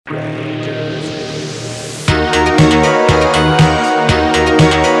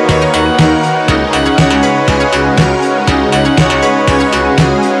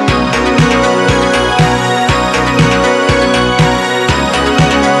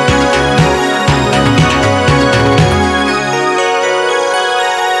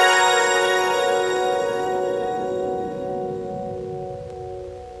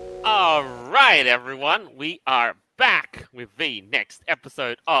everyone. We are back with the next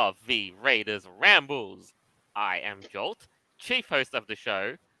episode of the Raiders Rambles. I am Jolt, chief host of the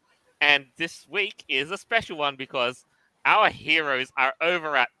show, and this week is a special one because our heroes are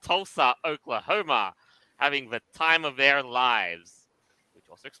over at Tulsa, Oklahoma, having the time of their lives, which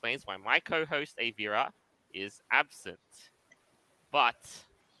also explains why my co-host Avira is absent. But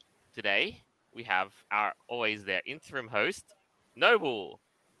today we have our always their interim host, Noble.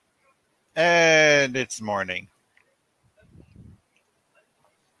 And it's morning.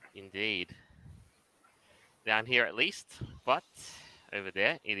 Indeed. Down here at least, but over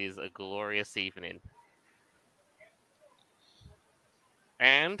there it is a glorious evening.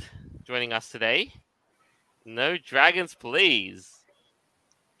 And joining us today, no dragons please.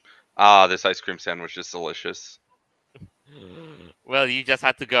 This ice cream sandwich is delicious. Well, you just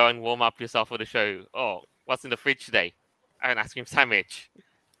had to go and warm up yourself for the show. Oh, what's in the fridge today? An ice cream sandwich.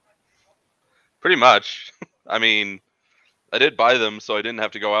 Pretty much. I mean, I did buy them, so I didn't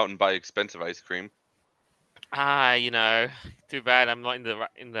have to go out and buy expensive ice cream. Too bad I'm not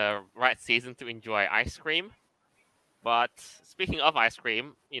in the right season to enjoy ice cream. But speaking of ice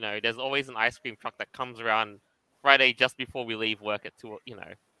cream, there's always an ice cream truck that comes around Friday just before we leave work at 2,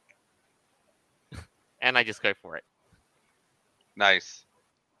 and I just go for it. Nice.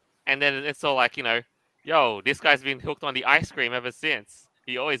 And then it's all like, yo, this guy's been hooked on the ice cream ever since.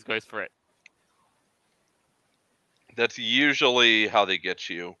 He always goes for it. That's usually how they get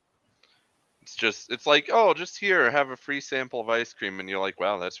you. It's like, oh, just here, have a free sample of ice cream. And you're like,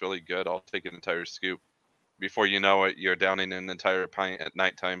 wow, that's really good. I'll take an entire scoop. Before you know it, you're downing an entire pint at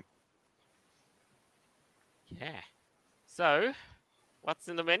nighttime. Yeah. So, what's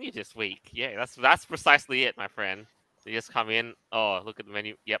in the menu this week? Yeah, that's precisely it, my friend. You just come in, oh, look at the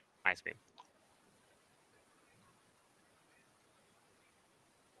menu. Yep, ice cream.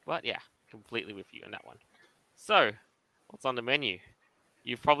 But yeah, completely with you on that one. So, what's on the menu?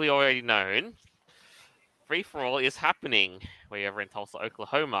 You've probably already known. Free-for-all is happening. We're over in Tulsa,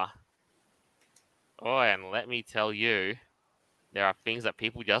 Oklahoma. Oh, and let me tell you, there are things that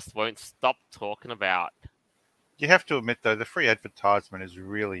people just won't stop talking about. You have to admit, though, the free advertisement is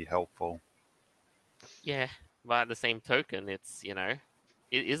really helpful. Yeah, but at the same token, it's, it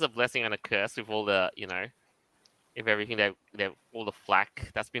is a blessing and a curse with all the, if everything, all the flack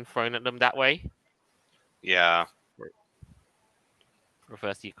that's been thrown at them that way. Yeah. For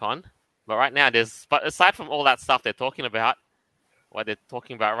first year con. But right now, but aside from all that stuff they're talking about, what they're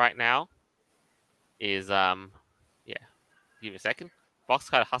talking about right now is, give me a second.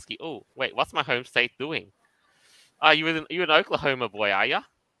 Boxcar Husky. Oh, wait, what's my home state doing? You're an Oklahoma boy, are ya?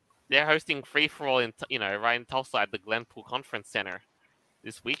 They're hosting free for all in right in Tulsa at the Glenpool Conference Center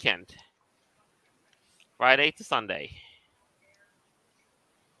this weekend, Friday to Sunday.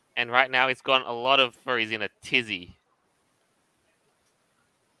 And right now, it's got a lot of furries in a tizzy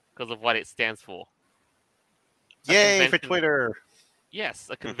because of what it stands for. Yay for Twitter! Yes,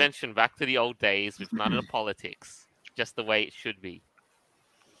 a convention back to the old days with none of the politics, just the way it should be.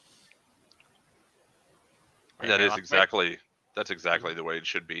 That's exactly the way it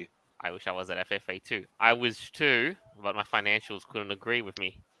should be. I wish I was at FFA too. I was too, but my financials couldn't agree with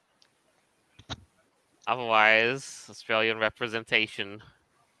me. Otherwise, Australian representation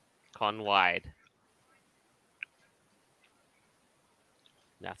con-wide.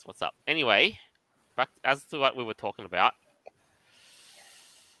 That's what's up. Anyway, back as to what we were talking about.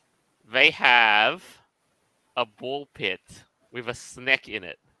 They have a ball pit with a Snek in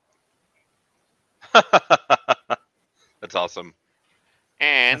it. That's awesome.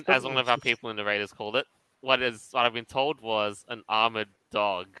 And as one of our people in the Raiders called it, what I've been told was an armored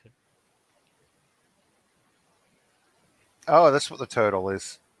dog. Oh, that's what the turtle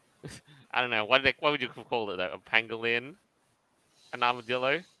is. I don't know. What would you call it though? A pangolin? An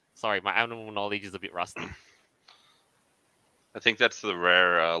armadillo? Sorry, my animal knowledge is a bit rusty. I think that's the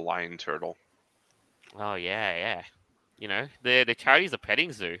rare lion turtle. Oh yeah. The charity's a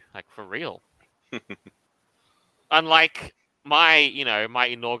petting zoo, like for real. Unlike my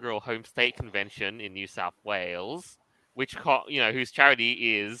inaugural home state convention in New South Wales, which whose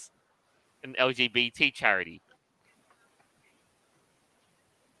charity is an LGBT charity,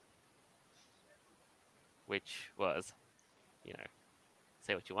 which was,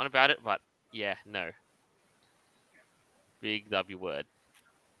 say what you want about it, but yeah, no, big W word.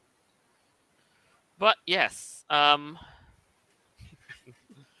 But yes, the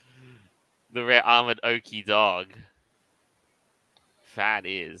rare armored Okie dog. That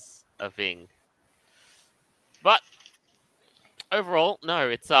is a thing. But overall, no,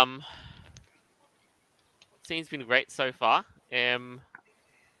 it's scene's been great so far.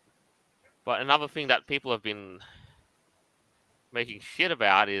 But another thing that people have been making shit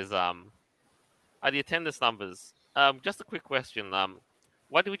about is are the attendance numbers. Just a quick question.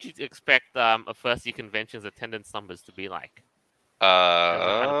 What would you expect a first year convention's attendance numbers to be like? As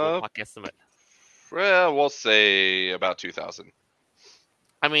a kind of Uh, ballpark estimate. well, we'll say about 2,000.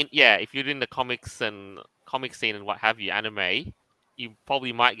 I mean, yeah, if you're in the comics and comic scene and what have you, anime, you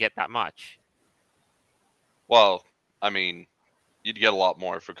probably might get that much. Well, I mean, you'd get a lot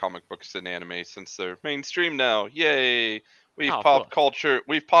more for comic books and anime since they're mainstream now. Yay! Oh, of course.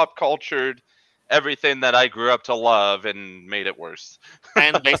 We've pop cultured everything that I grew up to love and made it worse.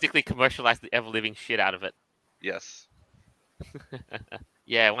 And basically commercialized the ever living shit out of it. Yes.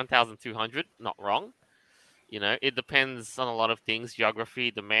 Yeah, 1,200, not wrong. You know, it depends on a lot of things: geography,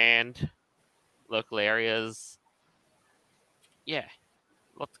 demand, local areas. Yeah,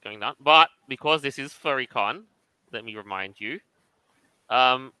 lots going on. But because this is FurryCon, let me remind you,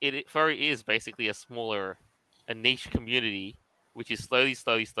 furry is basically a niche community, which is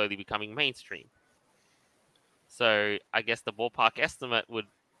slowly becoming mainstream. So I guess the ballpark estimate would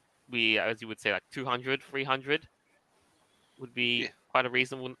be, as you would say, like 200, 300 would be Yeah. quite a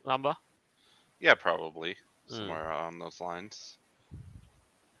reasonable number. Yeah, probably Mm. somewhere on those lines.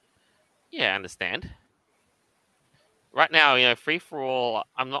 Yeah, I understand. Right now, you know, free for all,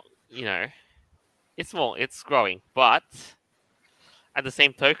 I'm not, you know, it's small, it's growing, but at the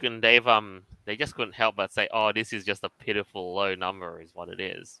same token, they just couldn't help but say, "Oh, this is just a pitiful low number," is what it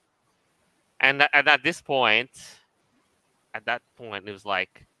is. And at this point, it was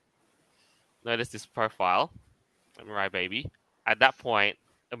like, notice this profile, right, baby. At that point,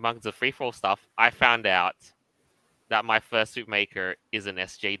 amongst the free for all stuff, I found out that my first suit maker is an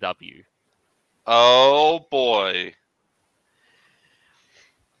SJW. Oh boy.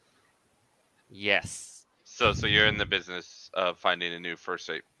 Yes. So you're in the business of finding a new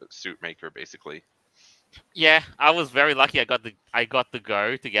suit maker, basically. Yeah, I was very lucky. I got the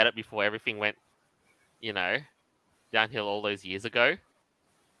go to get it before everything went, you know, downhill all those years ago.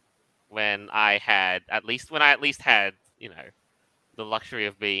 When I at least had, you know, the luxury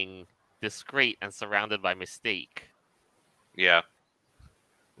of being discreet and surrounded by mystique, Yeah.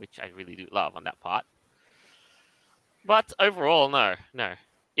 which I really do love on that part. But overall, no.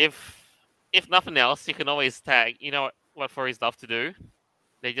 If nothing else, you can always tag. You know what furries love to do?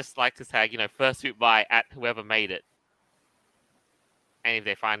 They just like to tag, you know, first suit buy at whoever made it. And if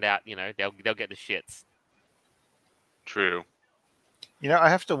they find out, you know, they'll get the shits. True. You know, I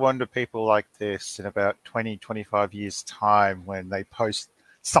have to wonder people like this in about 20, 25 years' time when they post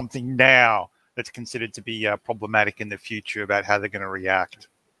something now that's considered to be problematic in the future about how they're going to react.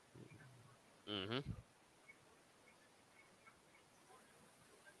 Mm-hmm.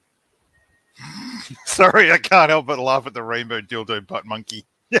 Sorry, I can't help but laugh at the rainbow dildo butt monkey.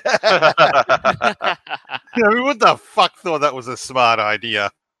 You know, what the fuck thought that was a smart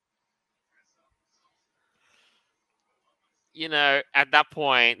idea? You know, at that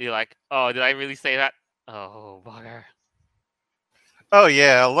point, you're like, oh, did I really say that? Oh, bugger. Oh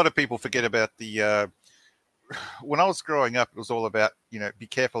yeah, a lot of people forget about the. When I was growing up, it was all about, you know, be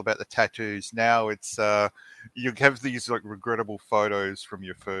careful about the tattoos. Now it's you have these like regrettable photos from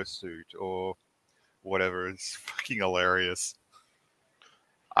your fursuit or whatever. It's fucking hilarious.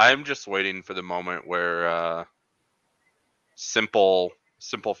 I'm just waiting for the moment where simple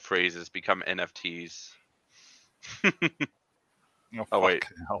phrases become NFTs. Oh, wait.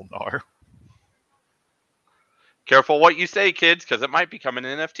 fucking hell no. Careful what you say, kids, because it might become an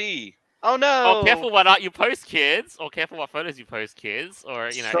NFT. Oh no! Oh, careful what art you post, kids, or careful what photos you post, kids, or,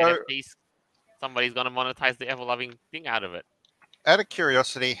 you know, So, NFTs. Somebody's gonna monetize the ever loving thing out of it. out of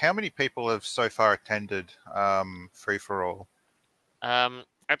curiosity, how many people have so far attended Free for All?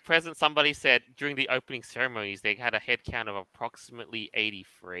 At present, somebody said during the opening ceremonies they had a head count of approximately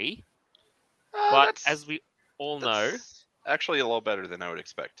 83. But as we all know, that's actually a little better than I would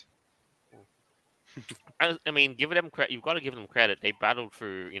expect. I mean, give them credit. You've got to give them credit. They battled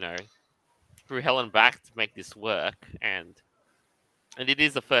through, you know, through hell and back to make this work, and it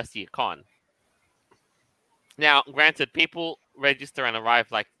is a first year con. Now, granted, people register and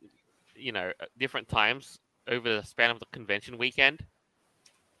arrive like, you know, at different times over the span of the convention weekend.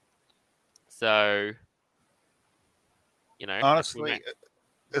 So, you know, Honestly,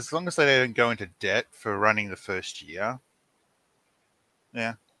 as long as they don't go into debt for running the first year,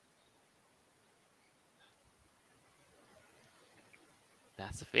 yeah.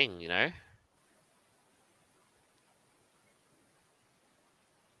 that's the thing, you know.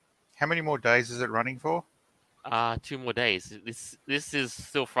 How many more days is it running for? 2 more days. This is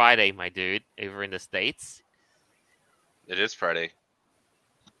still Friday, my dude, over in the States. It is Friday.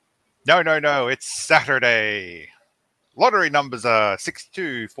 No. It's Saturday. Lottery numbers are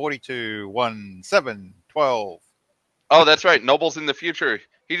 62, 42, 1, 7, 12. Oh, that's right. Noble's in the future.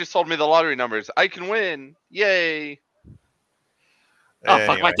 He just told me the lottery numbers. I can win. Yay. Oh fuck!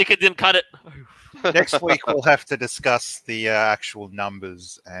 My Anyway, ticket didn't cut it. next week we'll have to discuss the actual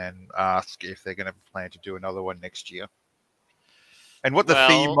numbers and ask if they're going to plan to do another one next year. And what the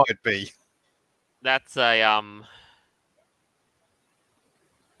theme Well, might be. that's a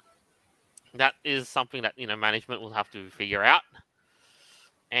that is something that management will have to figure out,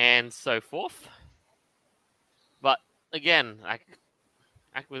 and so forth. But again,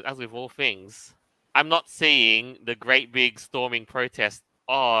 as with all things, I'm not seeing the great big storming protest.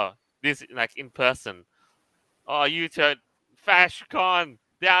 Oh, this like in person. Oh, you turn FashCon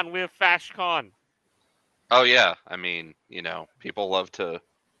down with FashCon. Oh yeah. I mean, people love to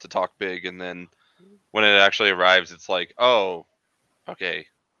talk big, and then when it actually arrives, it's like, oh, okay,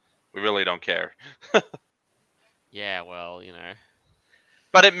 we really don't care. Yeah, well,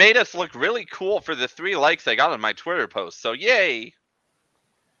 But it made us look really cool for the 3 likes I got on my Twitter post. So yay.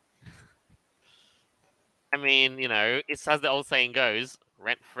 I mean, it's as the old saying goes,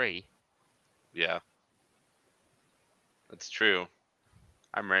 rent free. Yeah, that's true.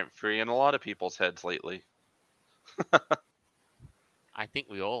 I'm rent free in a lot of people's heads lately. I think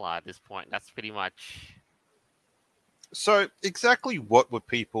we all are at this point. That's pretty much. So, exactly what were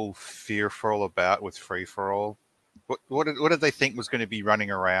people fearful about with free for all? What did they think was going to be running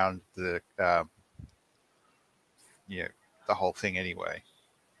around the the whole thing anyway?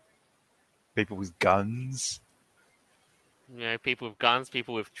 People with guns. People with guns,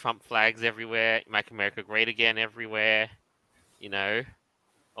 people with Trump flags everywhere, Make America Great Again everywhere,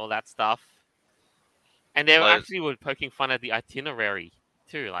 all that stuff. And they actually were poking fun at the itinerary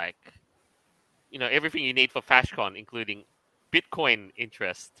too, like, everything you need for FashCon, including Bitcoin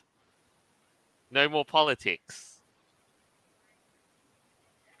interest, no more politics,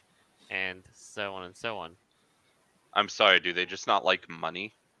 and so on and so on. I'm sorry, do they just not like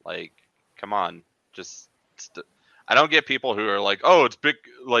money? Like, come on, I don't get people who are like, oh, it's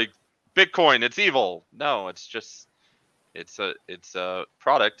Bitcoin, it's evil. No, it's just it's a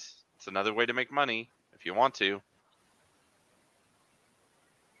product. It's another way to make money if you want to.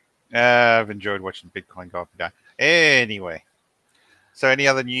 I've enjoyed watching Bitcoin go up and down. Anyway, so any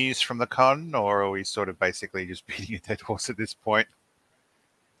other news from the con, or are we sort of basically just beating a dead horse at this point?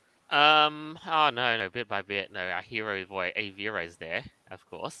 Oh no, bit by bit. No, our hero boy Aviro's there, of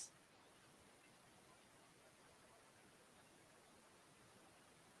course.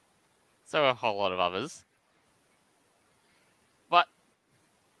 So a whole lot of others. But,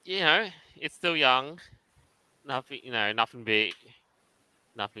 it's still young. Nothing, nothing big,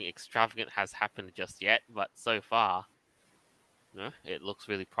 nothing extravagant has happened just yet. But so far, it looks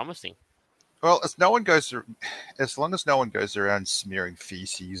really promising. Well, as long as no one goes around smearing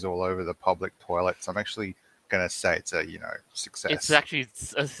feces all over the public toilets, I'm actually going to say it's a success.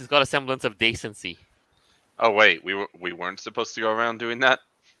 It's got a semblance of decency. Oh wait, we weren't supposed to go around doing that.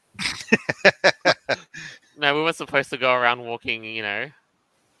 No, we weren't supposed to go around walking,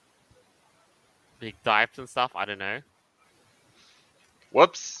 big dives and stuff. I don't know.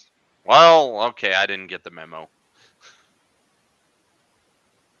 Whoops. Well, okay, I didn't get the memo.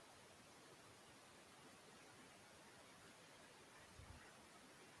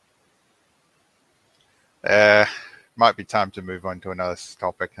 Might be time to move on to another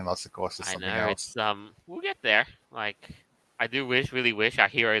topic, unless, of course, there's something else. We'll get there. Like, I do really wish our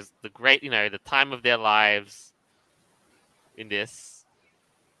heroes the great, the time of their lives in this.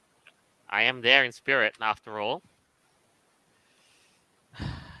 I am there in spirit, after all.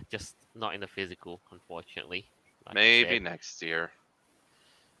 Just not in the physical, unfortunately. Like maybe next year.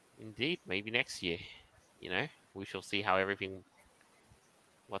 Indeed, maybe next year. We shall see how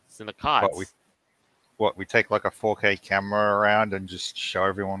what's in the cards. We take like a 4K camera around and just show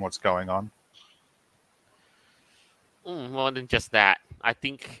everyone what's going on? More than just that. I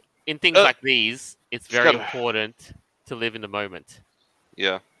think in things like these, it's very important to live in the moment.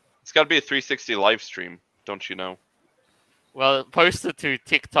 Yeah. It's got to be a 360 live stream, don't you know? Well, post it to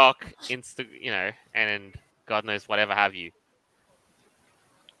TikTok, and God knows whatever have you.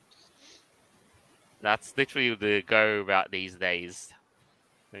 That's literally the go about these days.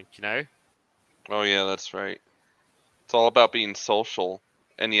 Don't you know? Oh yeah, that's right. It's all about being social,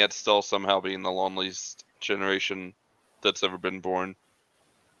 and yet still somehow being the loneliest generation that's ever been born.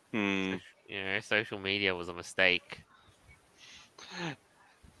 Social media was a mistake.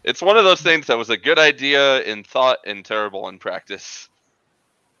 It's one of those things that was a good idea in thought and terrible in practice.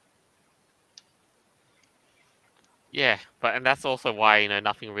 Yeah, and that's also why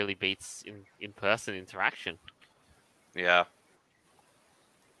nothing really beats in person interaction. Yeah.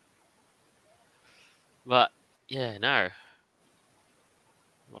 But yeah, no.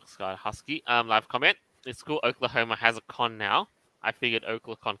 Sky Husky. Live comment. It's cool. Oklahoma has a con now. I figured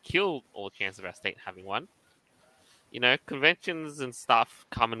Oklahoma killed all chance of our state having one. Conventions and stuff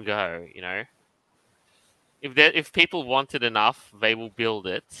come and go. If people want it enough, they will build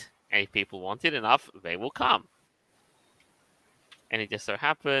it, and if people want it enough, they will come. And it just so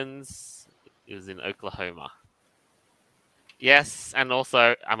happens it was in Oklahoma. Yes, and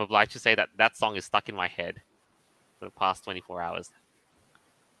also I'm obliged to say that song is stuck in my head for the past 24 hours.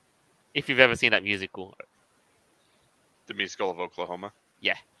 If you've ever seen that musical, The Musical of Oklahoma.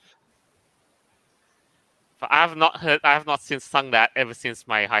 yeah. But I have not since sung that ever since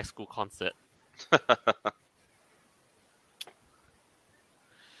my high school concert. But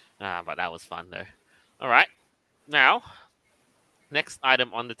that was fun though. All right, now next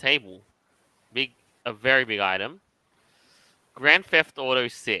item on the table, a very big item. Grand Theft Auto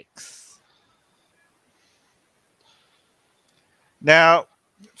 6. Now,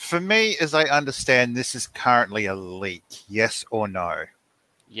 for me, as I understand, this is currently a leak. Yes or no?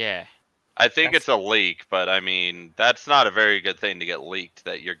 Yeah. I think it's a leak, but I mean, that's not a very good thing to get leaked,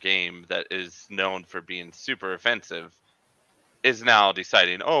 that your game that is known for being super offensive is now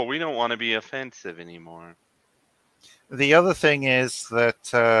deciding, oh, we don't want to be offensive anymore. The other thing is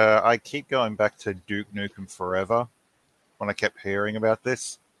that I keep going back to Duke Nukem Forever when I kept hearing about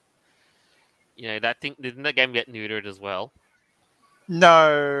this. That thing, didn't the game get neutered as well?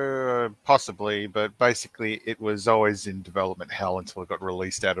 No, possibly, but basically it was always in development hell until it got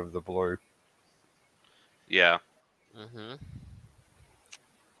released out of the blue. Yeah. Mm-hmm.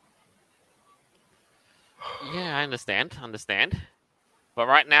 Yeah, I understand. But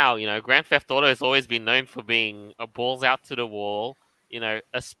right now, Grand Theft Auto has always been known for being a balls out to the wall,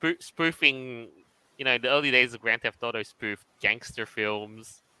 a spoofing, the early days of Grand Theft Auto spoofed gangster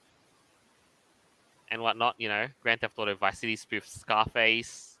films and whatnot, Grand Theft Auto Vice City spoofed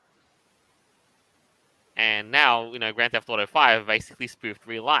Scarface. And now, Grand Theft Auto 5 basically spoofed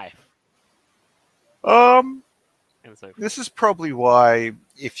real life. And so This is probably why,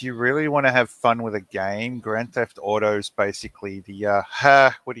 if you really want to have fun with a game, Grand Theft Auto is basically the,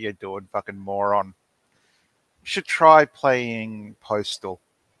 what are you doing, fucking moron? You should try playing Postal.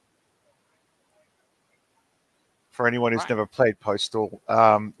 For anyone who's never played Postal,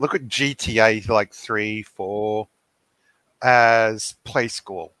 look at GTA like 3, 4 as Play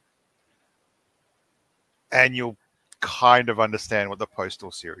School. And you'll kind of understand what the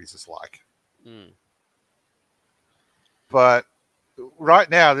Postal series is like. Mm. But right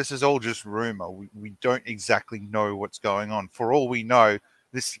now, this is all just rumor. We don't exactly know what's going on. For all we know,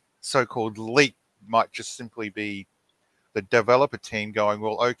 this so-called leak might just simply be the developer team going,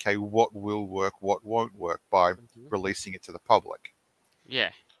 well, okay, what will work, what won't work by releasing it to the public.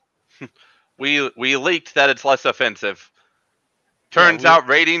 Yeah. We leaked that it's less offensive. Turns out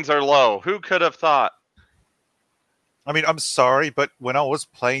ratings are low. Who could have thought? I mean, I'm sorry, but when I was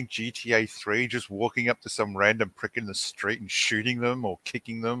playing GTA 3, just walking up to some random prick in the street and shooting them or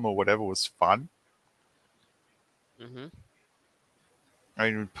kicking them or whatever was fun. Mm-hmm. I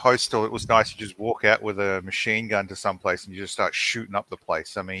mean, Postal, it was nice to just walk out with a machine gun to someplace and you just start shooting up the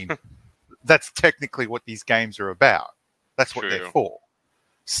place. I mean, that's technically what these games are about. That's what they're for.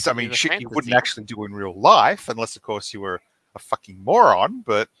 So, I mean, shit you wouldn't actually do in real life, unless, of course, you were a fucking moron,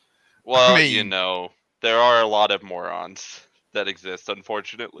 but... Well, I mean, there are a lot of morons that exist,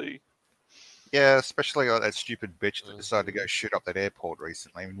 unfortunately. Yeah, especially that stupid bitch that decided to go shoot up that airport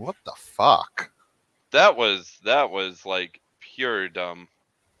recently. I mean, what the fuck? That was like pure dumb.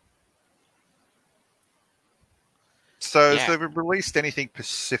 So, has there released anything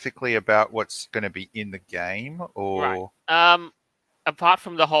specifically about what's going to be in the game, or? Right. Apart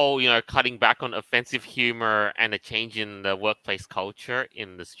from the whole, cutting back on offensive humor and a change in the workplace culture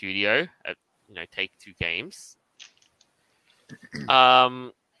in the studio at, Take-Two Games.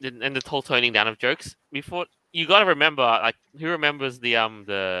 And the whole toning down of jokes. Before, you got to remember, like, who remembers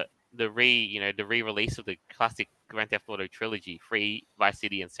the re-release of the classic Grand Theft Auto trilogy, Free, Vice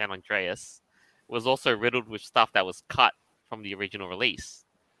City, and San Andreas, was also riddled with stuff that was cut from the original release.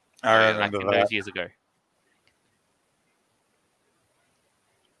 I remember that. Those years ago.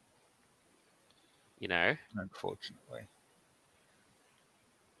 Unfortunately.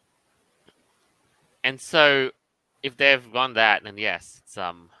 And so, if they've gone that, then yes, it's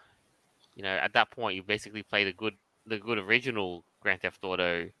at that point you basically play the good original Grand Theft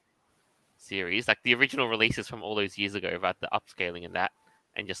Auto series, like the original releases from all those years ago, about the upscaling and that,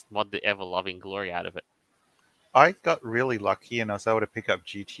 and just mod the ever loving glory out of it. I got really lucky and I was able to pick up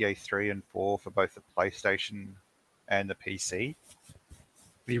GTA 3 and 4 for both the PlayStation and the PC,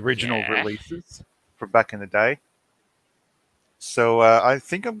 the original Yeah, releases from back in the day. So I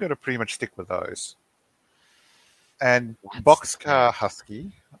think I'm going to pretty much stick with those. And that's Boxcar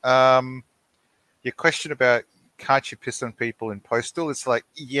Husky, um, your question about can't you piss on people in Postal? It's like,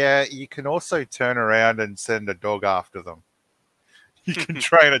 yeah, you can also turn around and send a dog after them. You can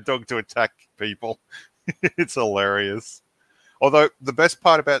train a dog to attack people. It's hilarious. Although the best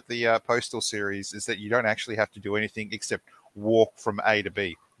part about the Postal series is that you don't actually have to do anything except walk from A to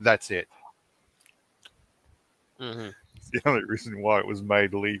B. That's it. hmm It's the only reason why it was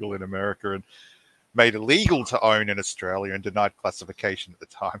made legal in America and made illegal to own in Australia and denied classification at the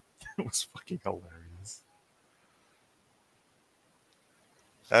time. It was fucking hilarious.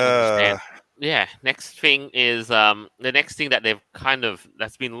 Uh, understand. Yeah, next thing is the next thing that they've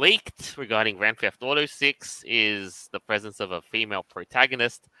that's been leaked regarding Grand Theft Auto 6 is the presence of a female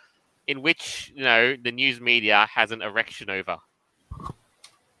protagonist in which, the news media has an erection over.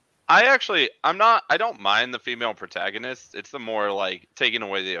 I don't mind the female protagonist. It's the more like taking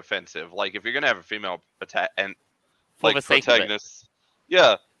away the offensive. Like if you're gonna have a female and For the like sake of it. protagonist,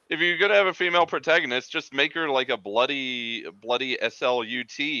 yeah. If you're gonna have a female protagonist, just make her like a bloody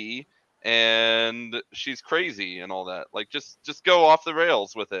slut, and she's crazy and all that. Like just go off the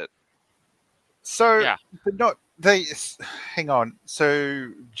rails with it. so, Yeah. but not they. Hang on.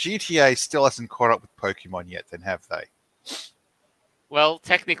 So GTA still hasn't caught up with Pokemon yet, then have they? Well,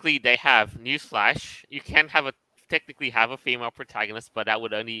 technically they have. Newsflash, you can technically have a female protagonist, but that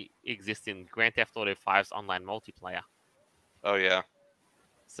would only exist in Grand Theft Auto 5's online multiplayer. Oh yeah.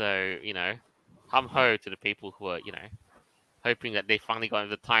 So, hum ho to the people who are, hoping that they finally got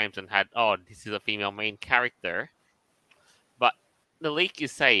into the times and had, oh, this is a female main character. But the leak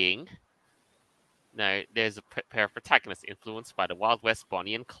is saying, no, there's a pair of protagonists influenced by the Wild West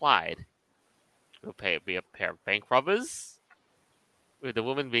Bonnie and Clyde. It'll be a pair of bank robbers, with the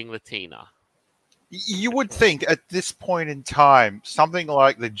woman being Latina. You would think at this point in time, something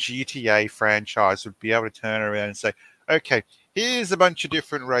like the GTA franchise would be able to turn around and say, okay, here's a bunch of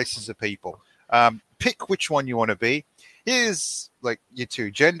different races of people. Pick which one you want to be. Here's like your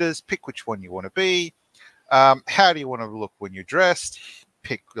two genders. Pick which one you want to be. How do you want to look when you're dressed?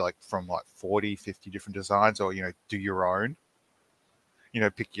 Pick like from like 40, 50 different designs or, do your own.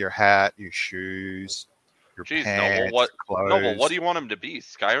 Pick your hat, your shoes, your Jeez, pants, clothes. Noble, what do you want him to be?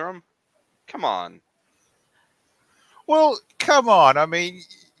 Skyrim? Come on. Well, come on. I mean,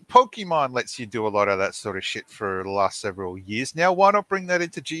 Pokemon lets you do a lot of that sort of shit for the last several years. Now, why not bring that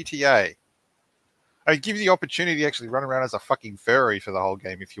into GTA? I'd give you the opportunity to actually run around as a fucking furry for the whole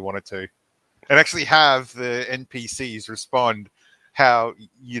game if you wanted to. And actually have the NPCs respond how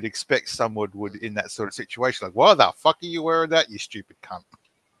you'd expect someone would in that sort of situation. Like, why the fuck are you wearing that, you stupid cunt?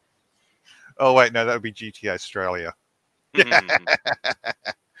 Oh, wait, no, that would be GTA Australia.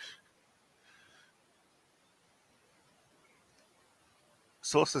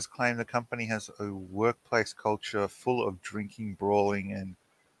 Sources claim the company has a workplace culture full of drinking, brawling, and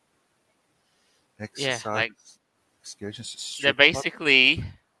exercise like, excursions. They're basically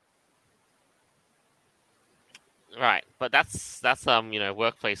right, but that's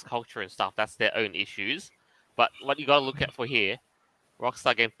workplace culture and stuff. That's their own issues. But what you got to look at for here,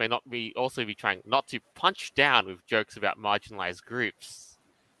 Rockstar Games may not be also be trying not to punch down with jokes about marginalized groups.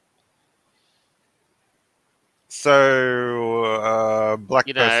 So, black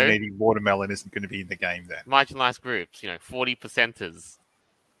person eating watermelon isn't going to be in the game then. Marginalized groups, 40%ers,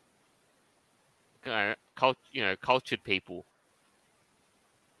 cultured people.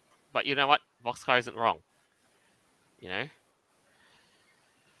 But you know what? Boxcar isn't wrong.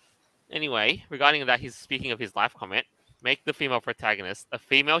 Anyway, regarding that, he's speaking of his live comment. Make the female protagonist a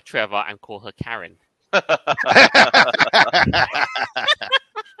female Trevor and call her Karen.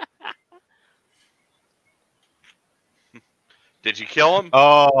 Did you kill him?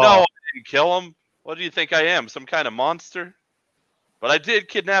 Oh. No, I didn't kill him. What do you think I am? Some kind of monster? But I did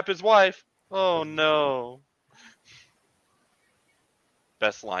kidnap his wife. Oh no.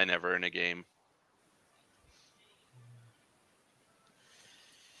 Best line ever in a game.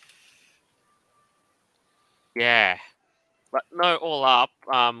 Yeah. But no, all up,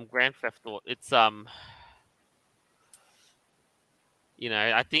 Grand Theft Auto, it's I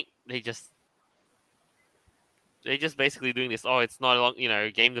think they're just basically doing this. Oh, it's no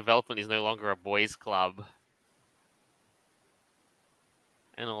longer, game development is no longer a boys' club,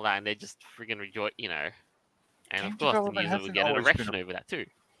 and all that, and they just friggin' rejoice, And Game of course, the development user will hasn't get an always been erection over that too.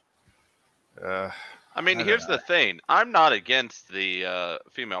 I mean, I don't here's know. the thing. I'm not against the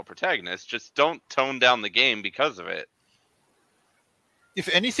female protagonist. Just don't tone down the game because of it. If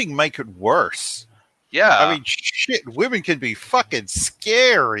anything, make it worse. Yeah, I mean, shit, women can be fucking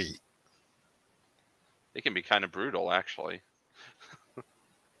scary. it can be kind of brutal, actually.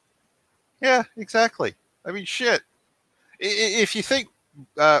 Yeah, exactly. I mean, shit. If you think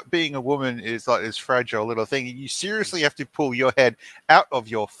being a woman is like this fragile little thing, you seriously have to pull your head out of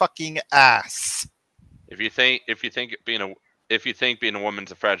your fucking ass. If you think being a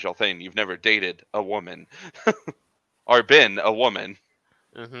woman's a fragile thing, you've never dated a woman or been a woman.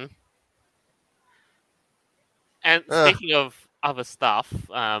 Mm-hmm. And Ugh. speaking of other stuff,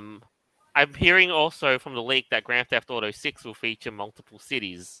 I'm hearing also from the leak that Grand Theft Auto 6 will feature multiple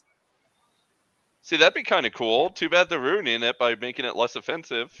cities. See, that'd be kind of cool. Too bad they're ruining it by making it less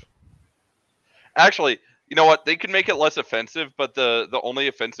offensive. Actually, you know what? They could make it less offensive, but the only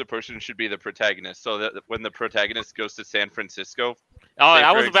offensive person should be the protagonist. So that when the protagonist goes to San Francisco, Oh, say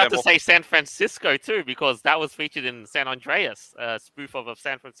I for was about to example, say San Francisco too, because that was featured in San Andreas, a spoof of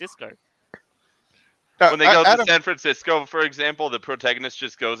San Francisco. when they go to Adam, San Francisco, for example, the protagonist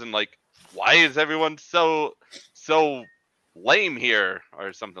just goes and like, why is everyone so lame here,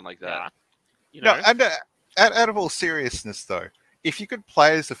 or something like that. Yeah. You no, know? and out of all seriousness, though, if you could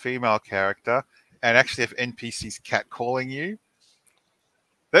play as a female character and actually have NPCs catcalling you,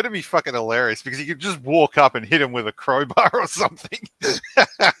 that'd be fucking hilarious because you could just walk up and hit him with a crowbar or something.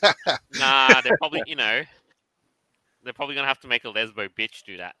 Nah, they're probably, they're probably going to have to make a lesbo bitch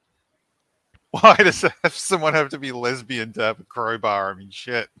do that. Why does someone have to be lesbian to have a crowbar? I mean,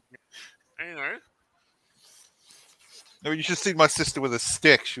 shit. You know? I mean, you should see my sister with a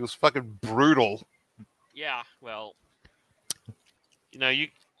stick. She was fucking brutal. Yeah, well,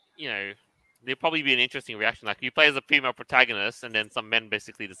 there'd probably be an interesting reaction. Like, you play as a female protagonist, and then some men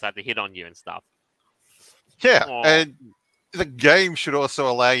basically decide to hit on you and stuff. Yeah, Aw. and the game should also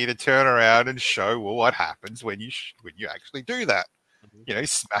allow you to turn around and show well what happens when you actually do that. You know,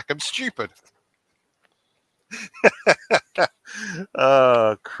 smack them stupid.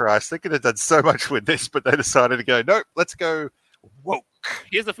 Oh Christ! They could have done so much with this, but they decided to go. Nope, let's go woke.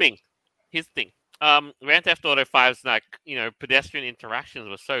 Here's the thing. Grand Theft Auto 5's pedestrian interactions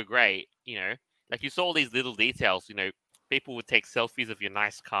were so great. Like you saw all these little details. People would take selfies of your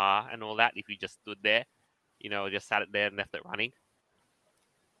nice car and all that if you just stood there. Just sat it there and left it running.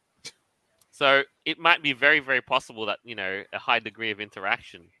 So it might be very, very possible that a high degree of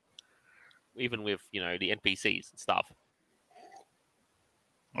interaction, even with the NPCs and stuff.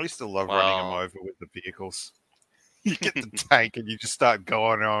 I used to love running them over with the vehicles. You get the tank and you just start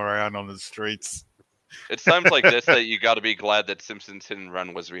going around on the streets. It's times like this that you got to be glad that Simpsons Hit and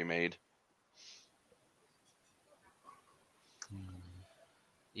Run was remade.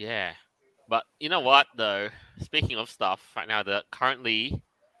 Yeah, but you know what though? Speaking of stuff, right now, currently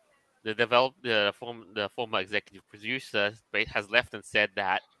the former executive producer has left and said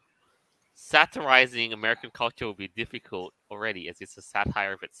that satirizing American culture will be difficult already, as it's a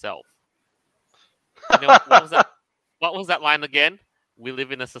satire of itself. What was that? What was that line again? We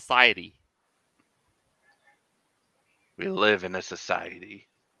live in a society. We live in a society.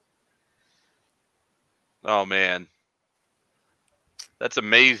 Oh man, that's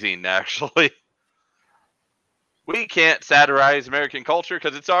amazing. Actually, we can't satirize American culture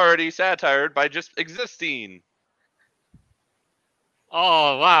because it's already satired by just existing.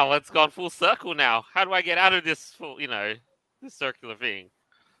 Oh wow, it's gone full circle now. How do I get out of this this circular thing?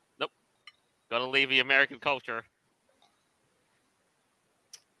 Nope. Gotta leave the American culture.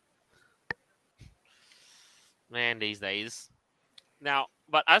 Man, these days. Now,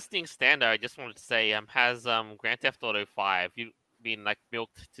 but as things stand, I just wanted to say, has Grand Theft Auto 5 been like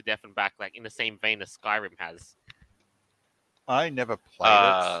milked to death and back, like in the same vein as Skyrim has? I never played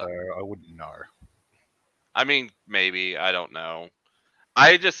it, so I wouldn't know. I mean, maybe, I don't know.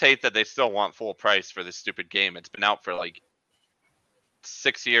 I just hate that they still want full price for this stupid game. It's been out for like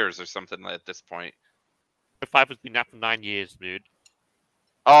 6 years or something at this point. 5 has been out for 9 years, dude.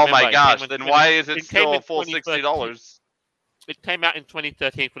 Oh Remember, my gosh, then why is it still a full $60? It came out in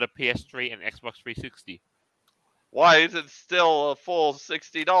 2013 for the PS3 and Xbox 360. Why is it still a full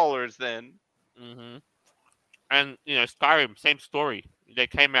 $60 then? Mm-hmm. And, Skyrim, same story. They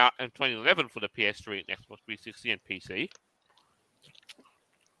came out in 2011 for the PS3 and Xbox 360 and PC.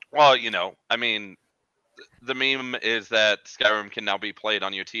 Well, I mean, the meme is that Skyrim can now be played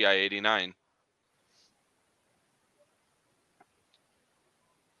on your TI-89.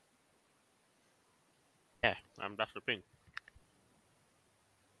 Yeah, that's the thing.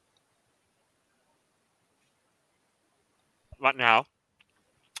 Right now.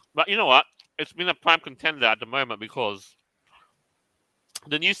 But you know what? it's been a prime contender at the moment because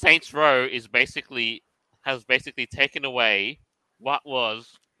the new Saints Row has basically taken away what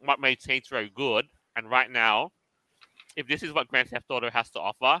made Saints Row good, and right now, if this is what Grand Theft Auto has to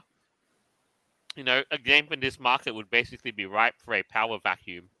offer, a game in this market would basically be ripe for a power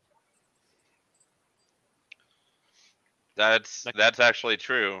vacuum. That's actually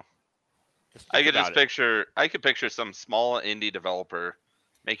true. I could picture some small indie developer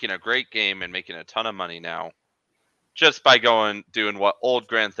making a great game and making a ton of money now, just by doing what old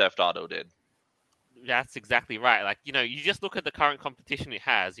Grand Theft Auto did. That's exactly right. Like, you just look at the current competition it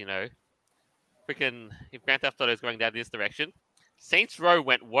has, freaking, if Grand Theft Auto is going down this direction, Saints Row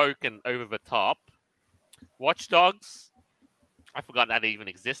went woke and over the top. Watch Dogs, I forgot that even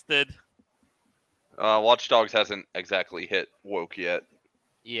existed. Watch Dogs hasn't exactly hit woke yet.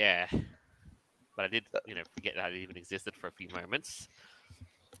 Yeah. But I did, forget that it even existed for a few moments.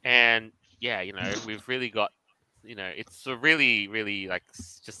 And yeah, we've really got, it's a really, really like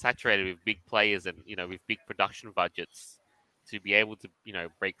just saturated with big players and, with big production budgets to be able to,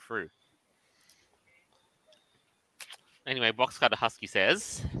 break through. Anyway, Boxcutter Husky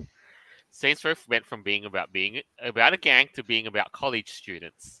says, Saints Row went from being about a gang to being about college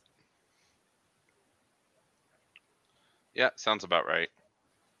students. Yeah, sounds about right.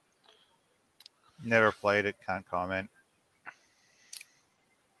 Never played it, can't comment.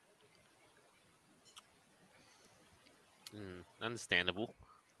 Understandable,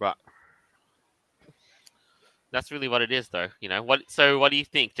 but that's really what it is, though. So what do you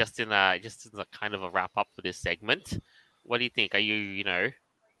think? Just as a kind of a wrap up for this segment, what do you think? Are you,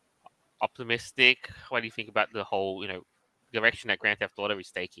 optimistic? What do you think about the whole, direction that Grand Theft Auto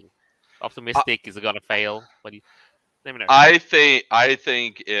is taking? Optimistic? Is it gonna fail? What do you? Let me know. I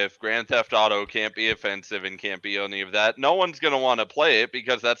think if Grand Theft Auto can't be offensive and can't be any of that, no one's gonna want to play it,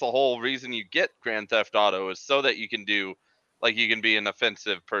 because that's the whole reason you get Grand Theft Auto, is so that you can be an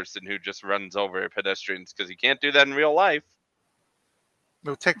offensive person who just runs over pedestrians, because you can't do that in real life.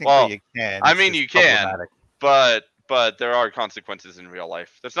 Well, technically you can. I mean, you can, but there are consequences in real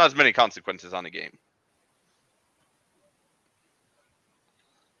life. There's not as many consequences on a game.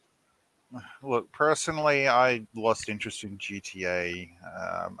 Look, personally, I lost interest in GTA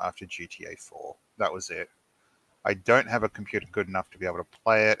after GTA 4. That was it. I don't have a computer good enough to be able to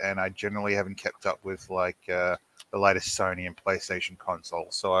play it, and I generally haven't kept up with the latest Sony and PlayStation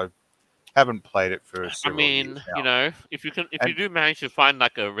consoles, so I haven't played it for several years now. If you do manage to find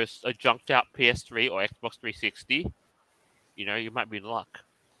like a junked out PS3 or Xbox 360, you might be in luck.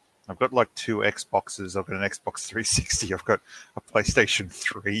 I've got like 2 Xboxes. I've got an Xbox 360. I've got a PlayStation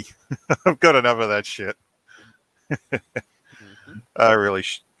 3. I've got enough of that shit. I really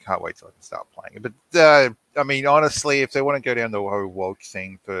can't wait till I can start playing it. But I mean, honestly, if they want to go down the whole woke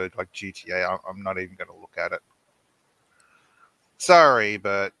thing for like GTA, I'm not even going to look at it. Sorry,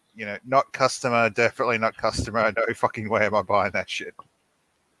 but not customer. Definitely not customer. No fucking way am I buying that shit.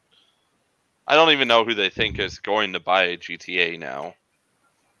 I don't even know who they think is going to buy a GTA now.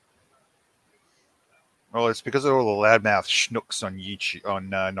 Well, it's because of all the loudmouth schnooks on YouTube,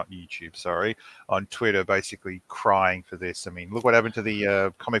 on Twitter, basically crying for this. I mean, look what happened to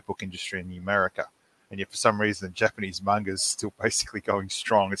the comic book industry in America, and yet for some reason the Japanese manga is still basically going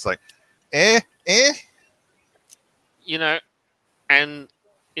strong. It's like, And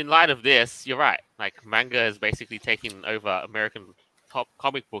in light of this, you're right. Like, manga is basically taking over American top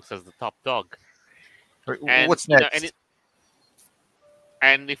comic books as the top dog. And, what's next?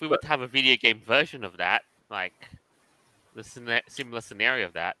 And if we were to have a video game version of that, like the similar scenario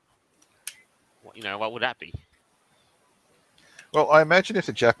of that, what would that be? Well, I imagine if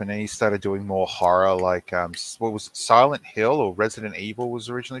the Japanese started doing more horror, like what was it, Silent Hill or Resident Evil was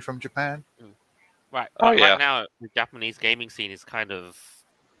originally from Japan. Right. Oh, yeah. Right now, the Japanese gaming scene is kind of,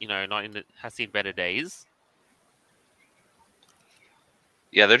 has seen better days.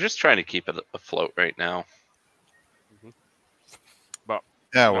 Yeah, they're just trying to keep it afloat right now. But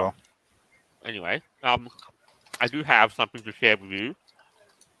yeah, well. Anyway, I do have something to share with you,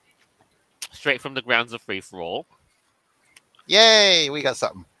 straight from the grounds of Free For All. Yay, we got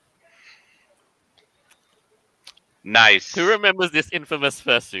something. Nice. Who remembers this infamous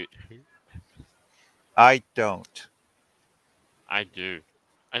fursuit? I don't. I do.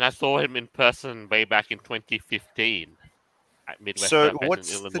 And I saw him in person way back in 2015 at Midwest So Fest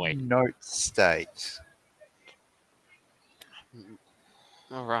what's in Illinois. the note state?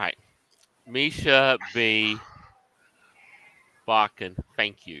 All right. Misha B. Barkin,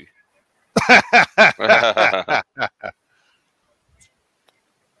 thank you.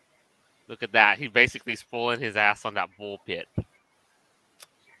 Look at that. He basically sprawling his ass on that ball pit.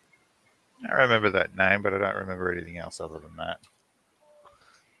 I remember that name, but I don't remember anything else other than that.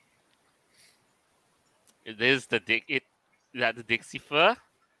 It is is that the Dixie fur?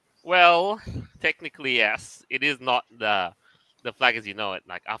 Well, technically yes. It is not the flag as you know it.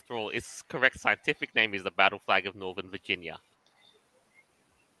 Like after all, its correct scientific name is the battle flag of Northern Virginia.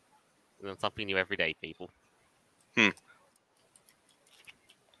 Learn something new every day, people. Hmm.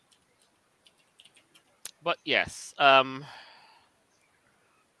 But yes, there's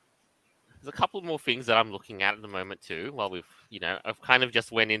a couple more things that I'm looking at the moment too. While I've kind of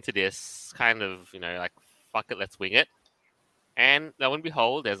just went into this kind of, like fuck it, let's wing it. And lo and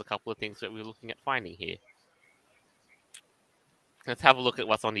behold, there's a couple of things that we're looking at finding here. Let's have a look at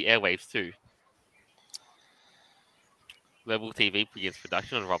what's on the airwaves too. Level TV begins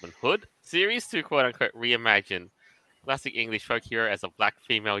production on Robin Hood. Series 2 quote-unquote reimagine classic English folk hero as a black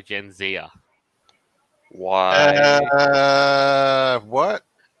female Gen Zer. Why? What?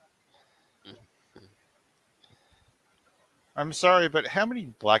 I'm sorry, but how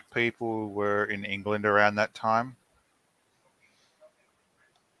many black people were in England around that time?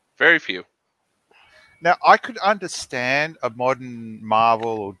 Very few. Now, I could understand a modern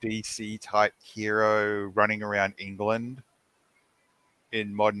Marvel or DC type hero running around England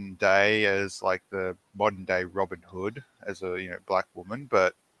in modern day as like the modern day Robin Hood as a black woman,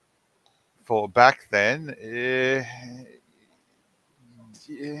 but for back then, yeah,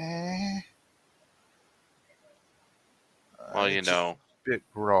 Well, it's just a bit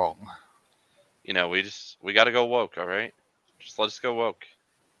wrong. we got to go woke. All right, just let us go woke.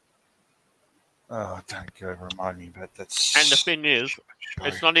 Oh, don't go remind me about that. And the thing is,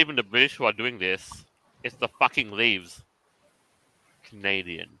 it's not even the British who are doing this. It's the fucking leaves.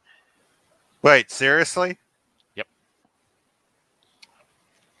 Canadian. Wait, seriously? Yep.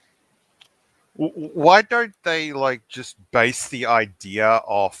 Why don't they like just base the idea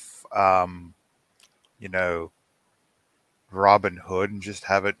off, Robin Hood and just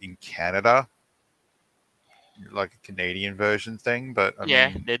have it in Canada, like a Canadian version thing? But I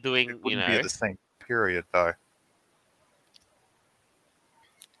mean, they're doing. it wouldn't be at the same period though.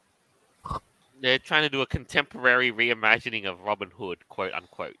 They're trying to do a contemporary reimagining of Robin Hood, quote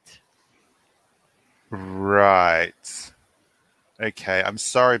unquote. Right. Okay, I'm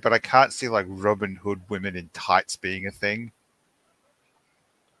sorry, but I can't see like Robin Hood women in tights being a thing.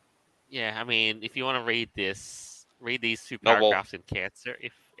 Yeah, I mean, if you want to read these two No, well- paragraphs in Cancer,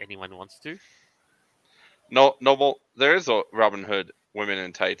 if anyone wants to. No, well, there is a Robin Hood women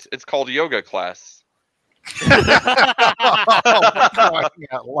in tights. It's called yoga class. Oh, crying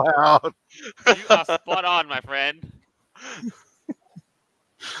out loud. You are spot on, my friend.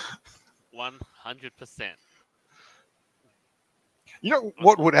 100%. You know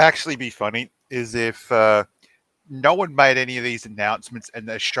what would actually be funny is if no one made any of these announcements and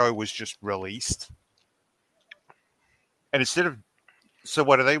the show was just released. And instead of, so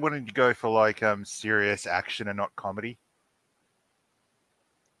what are they wanting to go for, like serious action and not comedy?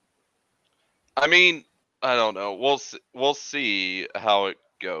 I mean, I don't know. We'll see how it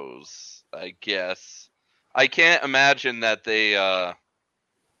goes. I guess. I can't imagine that they have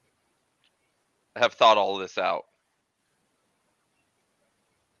thought all this out.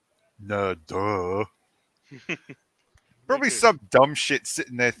 No, duh. Probably some dumb shit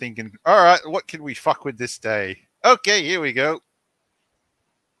sitting there thinking, all right, what can we fuck with this day? Okay, here we go.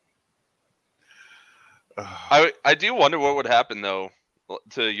 I do wonder what would happen though,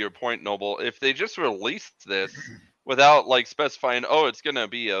 to your point, Noble, if they just released this without like specifying, oh, it's gonna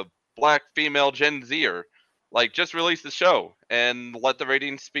be a black female Gen Zer. Like, just release the show and let the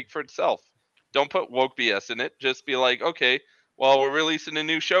ratings speak for itself. Don't put woke BS in it. Just be like, okay, well, we're releasing a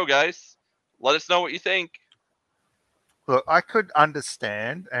new show, guys. Let us know what you think. Look, I could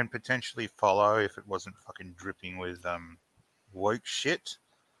understand and potentially follow if it wasn't fucking dripping with woke shit.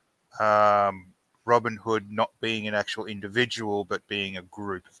 Robin Hood not being an actual individual, but being a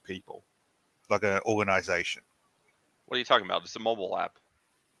group of people, like an organization. What are you talking about? It's a mobile app.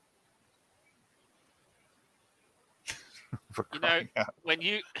 For You know, crying out.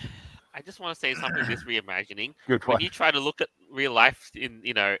 I just want to say something. This reimagining. Good When one. you try to look at real life in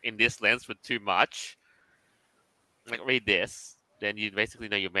this lens for too much, like read this, then you basically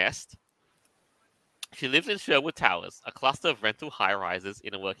know you're messed. She lives in Sherwood Towers, a cluster of rental high-rises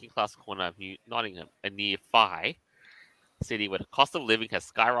in a working-class corner of New Nottingham, a nearby city where the cost of living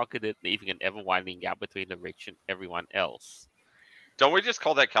has skyrocketed, leaving an ever-widening gap between the rich and everyone else. Don't we just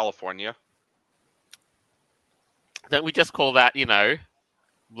call that California? Don't we just call that,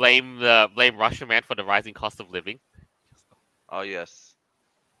 blame Russia man for the rising cost of living? Oh yes.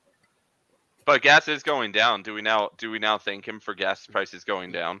 But gas is going down. Do we now thank him for gas prices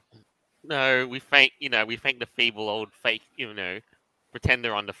going down? No, we thank we thank the feeble old fake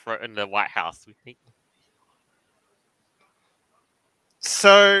pretender on in the White House. We think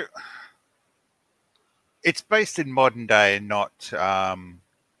So it's based in modern day and not it back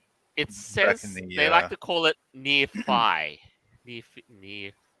in says the. they like to call it near fi.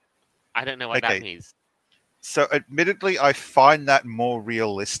 Near. I don't know what that Okay, means. so admittedly, I find that more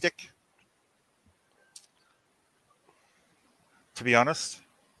realistic. To be honest,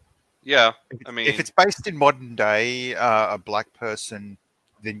 Yeah, if I it's, if mean, it's based in modern day, a black person,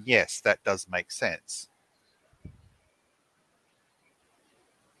 then yes, that does make sense.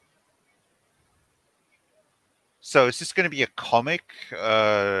 So is this going to be a comic,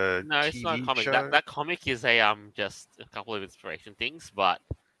 No, it's not a TV comic. That show? that comic is a just a couple of inspiration things, but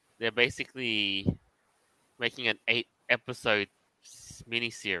they're basically making an 8 episode mini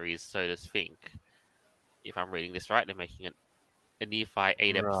series, so to speak. If I'm reading this right, they're making a Nephi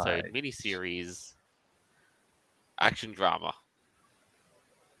 8 episode Right. mini series action drama.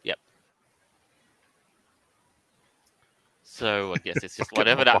 Yep. So I guess it's just Fucking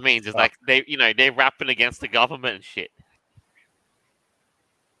whatever that means. It's monster. like they're rapping against the government and shit.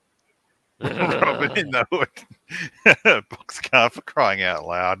 Robin in the Hood. Boxcar for crying out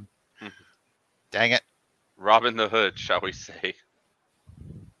loud. Dang it. Robin the Hood, shall we say?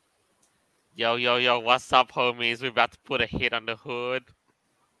 Yo, what's up, homies? We're about to put a hit on the hood.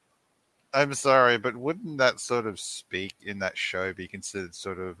 I'm sorry, but wouldn't that sort of speak in that show be considered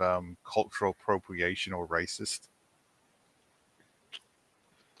sort of cultural appropriation or racist?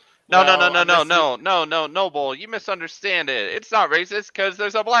 No, no, no, Well, no, no, unless you no, no, no, Noble, you misunderstand it. It's not racist because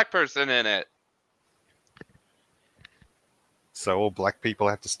there's a black person in it. So all black people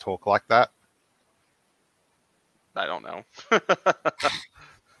have to talk like that? I don't know.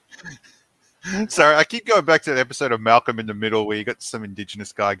 Sorry, I keep going back to that episode of Malcolm in the Middle where you got some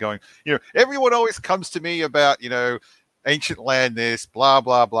indigenous guy going, everyone always comes to me about, ancient land this, blah,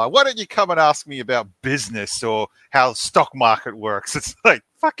 blah, blah. Why don't you come and ask me about business or how the stock market works? It's like,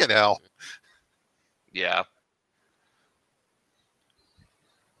 fucking hell. Yeah.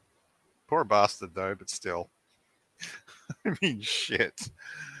 Poor bastard, though, but still. I mean, shit.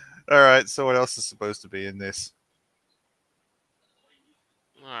 All right, so what else is supposed to be in this?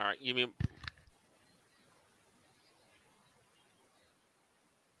 all right, you mean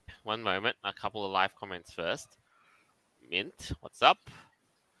one moment? A couple of live comments first. Mint, what's up?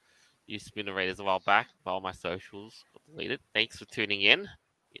 Used to be narrators a while back, but all my socials got deleted. Thanks for tuning in.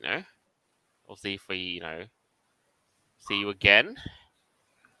 We'll see if we see you again,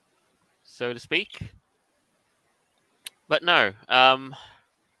 so to speak. But no,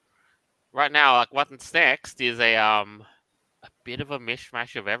 right now, like what's next is a bit of a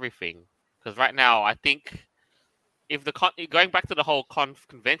mishmash of everything. Because right now, I think if going back to the whole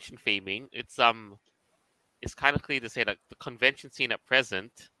convention theming, it's kind of clear to say that the convention scene at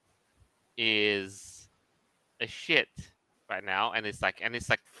present is a shit right now, and it's like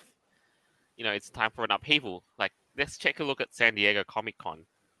it's time for an upheaval. Like let's take a look at San Diego Comic Con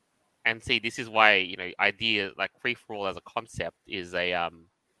and see this is why idea like free for all as a concept is a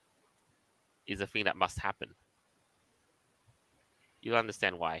thing that must happen. You'll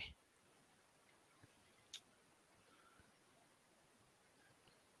understand why.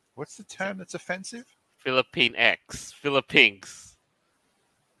 What's the term that's offensive? Philippines.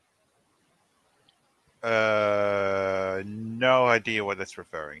 No idea what that's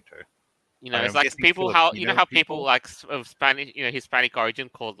referring to. It's I'm like guessing people how Filipino people people? like of Spanish, Hispanic origin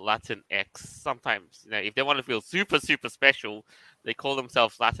called Latin X. Sometimes, if they want to feel super super special, they call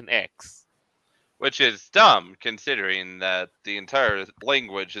themselves Latin X. Which is dumb, considering that the entire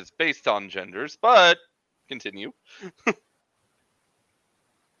language is based on genders, but continue.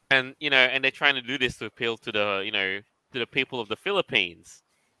 And and they're trying to do this to appeal to the people of the Philippines.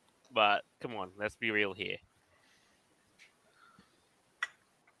 But come on, let's be real here.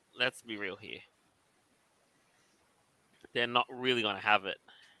 They're not really gonna have it.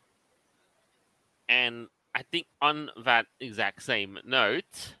 And I think on that exact same note,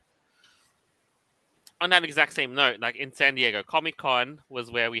 like in San Diego Comic Con was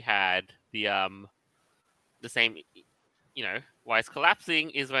where we had the same, why it's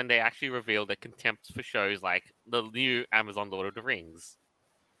collapsing is when they actually revealed their contempt for shows like the new Amazon Lord of the Rings.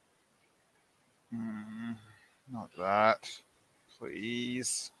 Not that.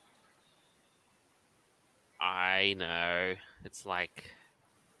 Please. I know. It's like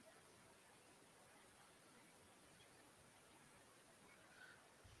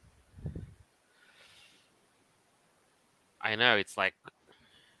I know, it's like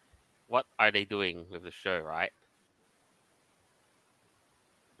what are they doing with the show, right?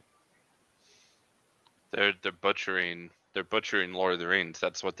 They're butchering Lord of the Rings.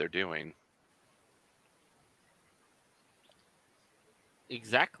 That's what they're doing.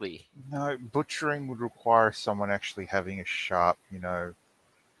 Exactly. No, butchering would require someone actually having a sharp,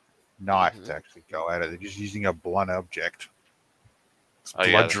 knife to actually go at it. They're just using a blunt object. It's Oh,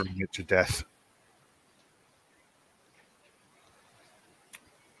 yeah. bludgeoning it to death.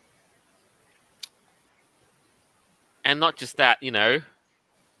 And not just that, you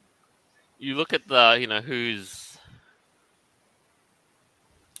look at the, who's,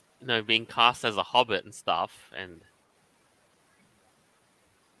 being cast as a hobbit and stuff, and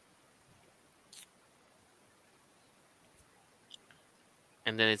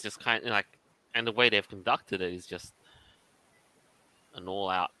then it's just kind of like, and the way they've conducted it is just an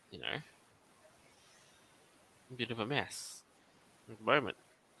all-out, bit of a mess at the moment.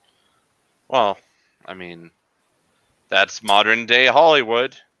 Well, I mean, that's modern day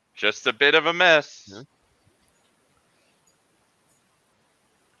Hollywood. Just a bit of a mess. Yeah.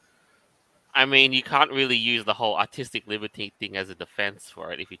 I mean, you can't really use the whole artistic liberty thing as a defense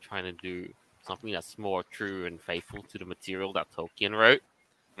for it if you're trying to do something that's more true and faithful to the material that Tolkien wrote.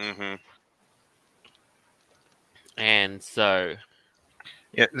 Mm-hmm. And so,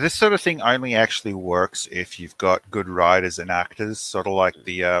 Yeah, this sort of thing only actually works if you've got good writers and actors, sort of like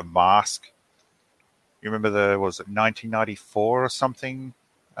the Mask. You remember was it 1994 or something,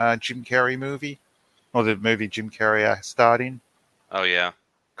 Jim Carrey movie? Or the movie Jim Carrey starred in? Oh, yeah.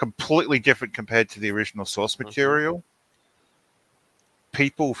 Completely different compared to the original source material.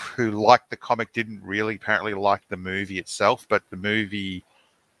 People who liked the comic didn't really apparently like the movie itself, but the movie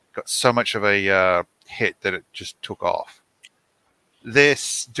got so much of a hit that it just took off.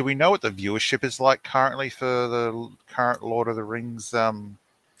 Do we know what the viewership is like currently for the current Lord of the Rings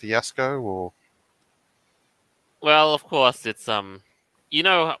fiasco? Or well, of course, it's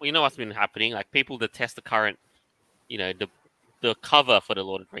what's been happening. Like, people detest the current, the cover for the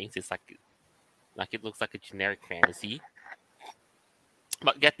Lord of the Rings. It's like it looks like a generic fantasy.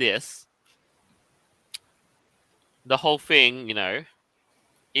 But get this, the whole thing,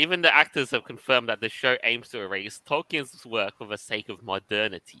 even the actors have confirmed that the show aims to erase Tolkien's work for the sake of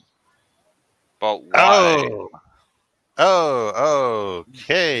modernity. But why?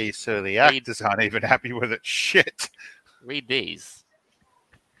 Okay. So the actors aren't even happy with it. Shit. Read these.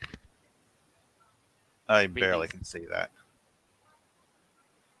 I barely can see that.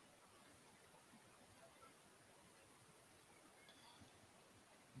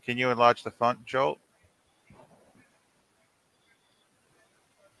 Can you enlarge the font, Joel?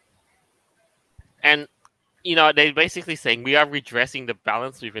 And, they're basically saying we are redressing the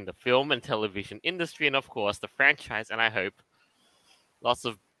balance within the film and television industry, and of course the franchise, and I hope lots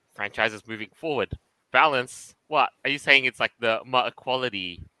of franchises moving forward. Balance? What? Are you saying it's like the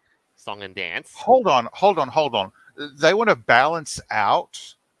equality song and dance? Hold on. They want to balance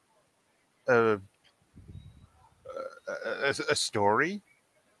out a story?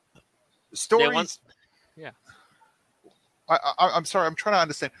 Stories... Yeah. I'm sorry, I'm trying to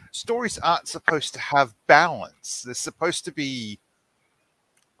understand. Stories aren't supposed to have balance. They're supposed to be...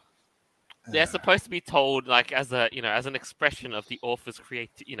 They're supposed to be told like as an expression of the author's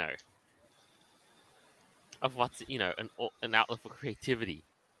of what's, an outlet for creativity.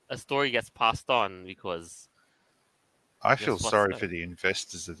 A story gets passed on because... I feel sorry for the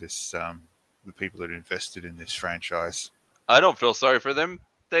investors of this, the people that invested in this franchise. I don't feel sorry for them.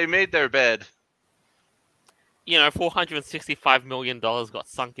 They made their bed. $465 million got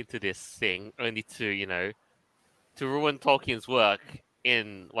sunk into this thing only to ruin Tolkien's work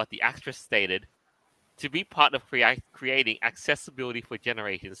in what the actress stated, to be part of creating accessibility for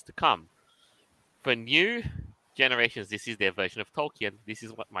generations to come. For new generations, this is their version of Tolkien. This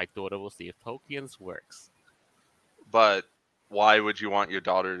is what my daughter will see of Tolkien's works. But why would you want your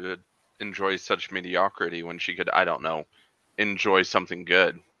daughter to enjoy such mediocrity when she could, I don't know, enjoy something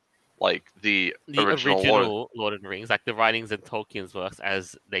good? Like the original Lord of the Rings, like the writings in Tolkien's works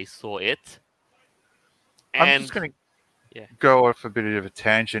as they saw it. I'm just going to go off a bit of a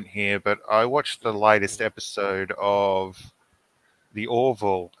tangent here, but I watched the latest episode of The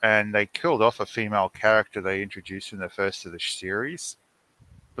Orville, and they killed off a female character they introduced in the first of the series.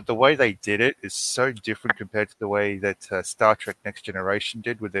 But the way they did it is so different compared to the way that Star Trek Next Generation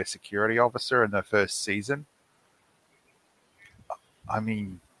did with their security officer in the first season. I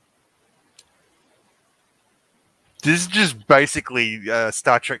mean... This is just basically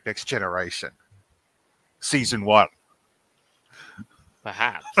Star Trek Next Generation. Season 1.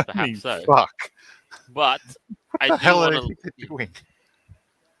 Perhaps so. Fuck. But what the hell are they doing?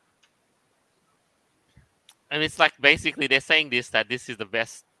 And it's like basically they're saying that this is the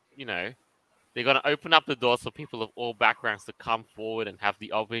best, They're going to open up the doors for people of all backgrounds to come forward and have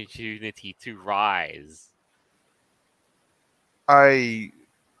the opportunity to rise.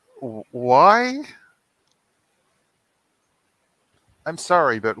 Why? I'm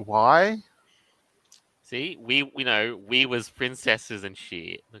sorry, but why? See, we was princesses and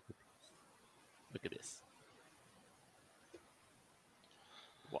shit. Look at this.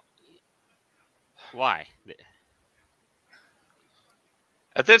 Why?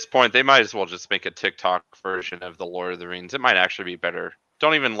 At this point, they might as well just make a TikTok version of the Lord of the Rings. It might actually be better.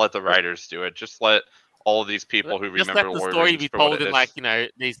 Don't even let the writers do it. Just let all of these people who Just remember let the Lord of the story Rings be for what told it in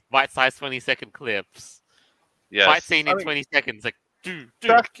is. these bite-sized 20-second clips. Yes. Fight scene in 20 seconds, like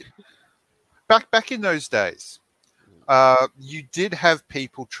Back in those days, you did have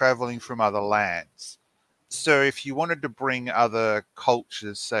people traveling from other lands. So if you wanted to bring other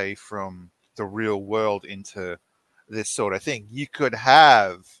cultures, say from the real world, into this sort of thing, you could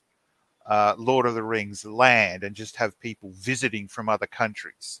have Lord of the Rings land and just have people visiting from other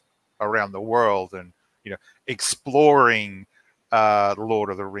countries around the world and exploring Lord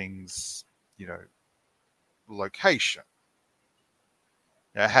of the Rings location.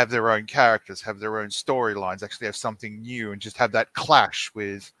 Have their own characters, have their own storylines, actually have something new, and just have that clash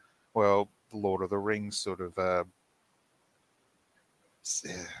with, well, the Lord of the Rings sort of. For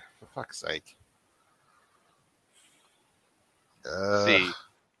fuck's sake. See,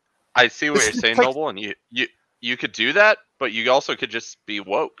 I see what you're saying, Noble, and you could do that, but you also could just be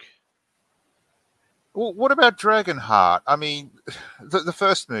woke. Well, what about Dragonheart? I mean, the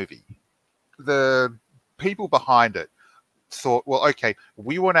first movie, the people behind it thought, well, okay,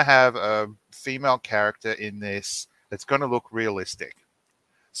 we want to have a female character in this that's going to look realistic.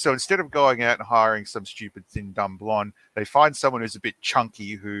 So instead of going out and hiring some stupid thin dumb blonde, they find someone who's a bit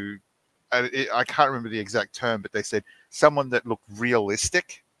chunky who, I can't remember the exact term, but they said someone that looked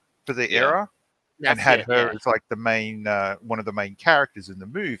realistic for the era and had her as like the main, one of the main characters in the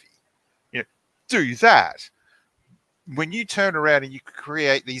movie. Do that. When you turn around and you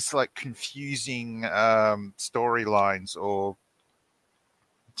create these like confusing storylines or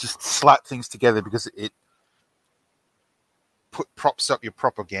just slap things together because it props up your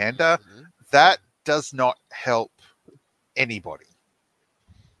propaganda, that does not help anybody.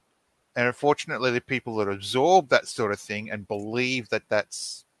 And unfortunately, the people that absorb that sort of thing and believe that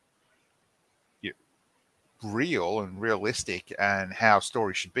that's real and realistic and how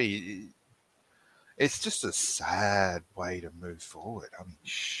stories should be, it's just a sad way to move forward. I mean,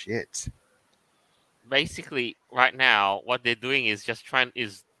 shit. Basically, right now, what they're doing is just trying to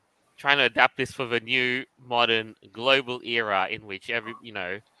adapt this for the new, modern, global era in which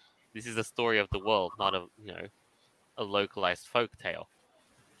this is the story of the world, not a localized folk tale.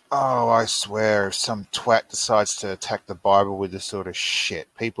 Oh, I swear, if some twat decides to attack the Bible with this sort of shit,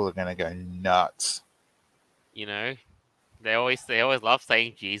 people are going to go nuts. They always love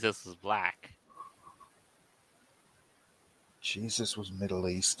saying Jesus was black. Jesus was Middle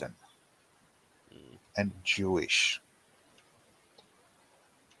Eastern and Jewish.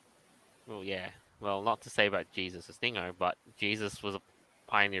 Well, yeah. Well, not to say about Jesus as Dingo, but Jesus was a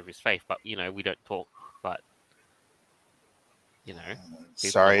pioneer of his faith. But we don't talk. But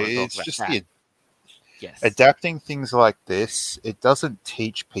sorry, it's just yes. Adapting things like this. It doesn't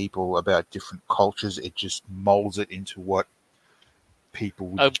teach people about different cultures. It just molds it into what people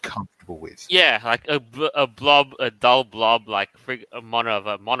would be comfortable with. Yeah, like a dull blob, like a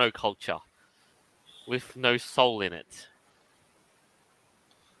monoculture with no soul in it.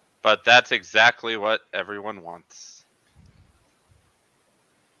 But that's exactly what everyone wants.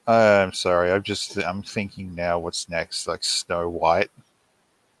 I'm sorry. I'm thinking now. What's next? Like Snow White.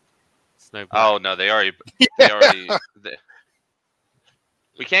 Oh no, they already.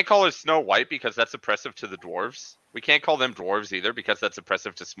 We can't call her Snow White because that's oppressive to the dwarves. We can't call them dwarves either because that's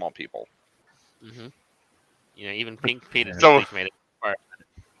oppressive to small people. Mm-hmm. Even Pink Peter made it.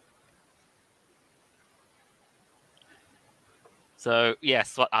 So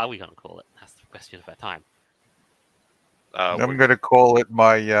yes, what are we going to call it? That's the question of our time. I'm going to call it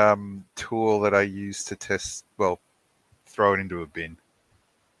my tool that I use to test. Well, throw it into a bin.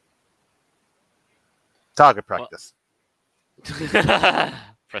 Target practice.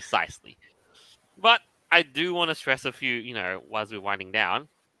 Precisely. But I do want to stress a few, as we're winding down,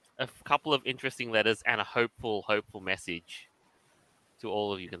 a couple of interesting letters and a hopeful message to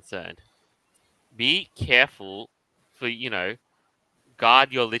all of you concerned. Be careful for,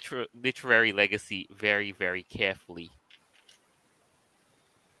 guard your literary legacy very, very carefully.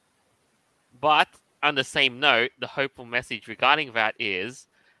 But on the same note, the hopeful message regarding that is,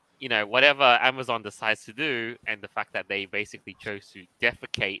 whatever Amazon decides to do, and the fact that they basically chose to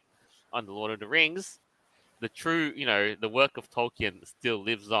defecate on the Lord of the Rings, the true, the work of Tolkien still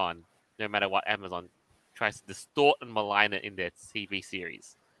lives on, no matter what Amazon tries to distort and malign it in their TV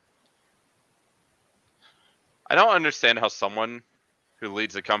series. I don't understand how someone who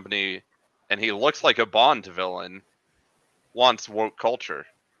leads a company and he looks like a Bond villain wants woke culture.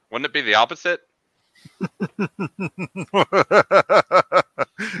 Wouldn't it be the opposite?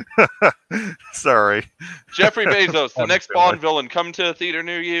 Sorry. Jeffrey Bezos, the Bond next villain. Bond villain, come to a theater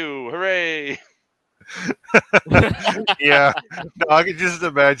near you. Hooray! Yeah. No, I can just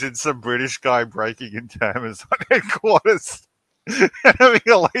imagine some British guy breaking into Amazon headquarters and having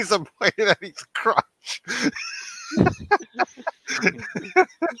a laser pointed at his crotch.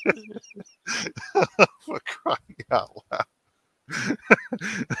 For crying out loud.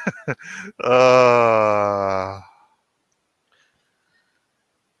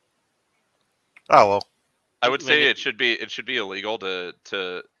 Oh well. I would say it should be illegal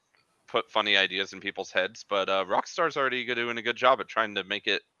to put funny ideas in people's heads, but Rockstar's already doing a good job at trying to make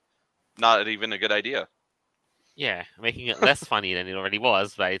it not even a good idea. Yeah, making it less funny than it already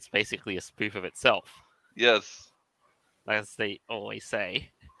was, but it's basically a spoof of itself, Yes. as they always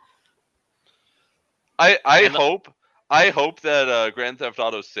say. I And- hope that Grand Theft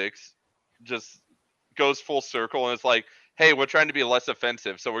Auto 6 just goes full circle and it's like, hey, we're trying to be less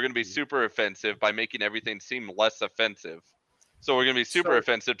offensive, so we're going to be super offensive by making everything seem less offensive. So we're going to be super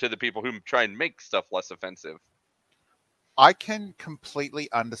offensive to the people who try and make stuff less offensive. I can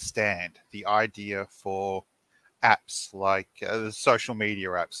completely understand the idea for apps like social media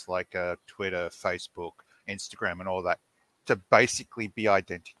apps like Twitter, Facebook, Instagram, and all that to basically be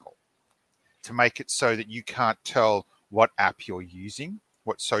identical, to make it so that you can't tell what app you're using,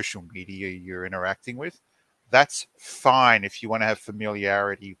 what social media you're interacting with. That's fine if you want to have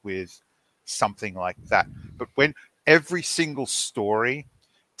familiarity with something like that. But when every single story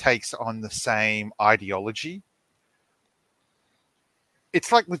takes on the same ideology,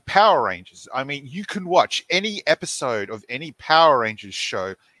 it's like with Power Rangers. I mean, you can watch any episode of any Power Rangers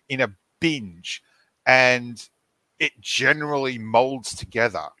show in a binge, and it generally molds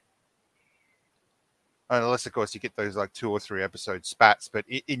together. Unless, of course, you get those like 2 or 3 episode spats, but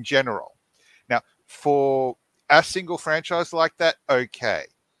in general. Now, for a single franchise like that, okay.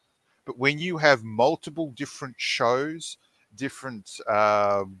 But when you have multiple different shows, different,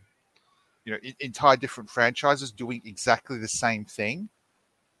 entire different franchises doing exactly the same thing,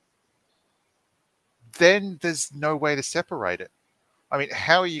 then there's no way to separate it. I mean,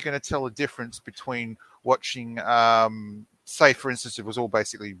 how are you going to tell a difference between watching, say, for instance, it was all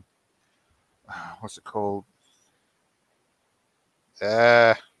basically, what's it called?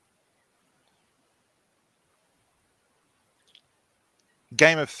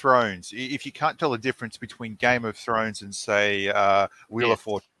 Game of Thrones. If you can't tell the difference between Game of Thrones and, say, Wheel of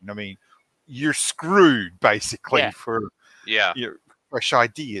Fortune, I mean, you're screwed, basically, for fresh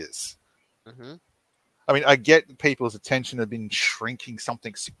ideas. Mm-hmm. I mean, I get people's attention have been shrinking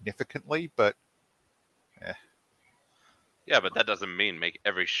something significantly, but yeah, but that doesn't mean make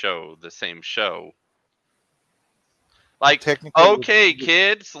every show the same show. Like, okay,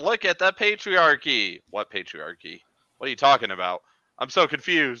 kids, look at the patriarchy. What patriarchy? What are you talking about? I'm so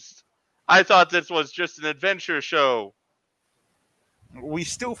confused. I thought this was just an adventure show. We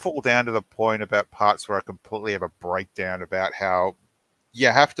still fall down to the point about parts where I completely have a breakdown about how you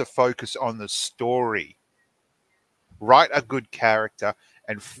have to focus on the story. Write a good character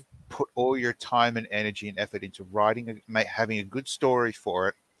and put all your time and energy and effort into writing, having a good story for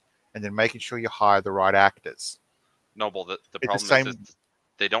it, and then making sure you hire the right actors. No, but the problem is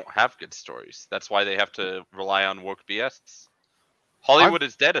they don't have good stories. That's why they have to rely on woke BS. Hollywood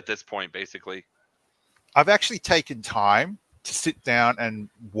is dead at this point, basically. I've actually taken time to sit down and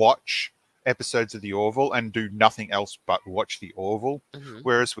watch episodes of The Orville and do nothing else but watch The Orville. Mm-hmm.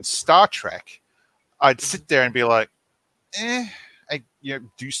 Whereas with Star Trek, I'd sit there and be like,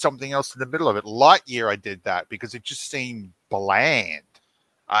 do something else in the middle of it. Lightyear, I did that because it just seemed bland.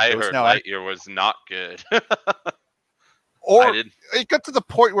 I heard Lightyear was not good. Or it got to the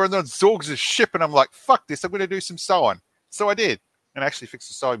point where the Zorgs are ship, and I'm like, fuck this, I'm going to do some sewing. So I did. And actually fixed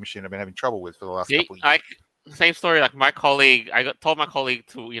the sewing machine I've been having trouble with for the last couple of years. Same story, like my colleague, told my colleague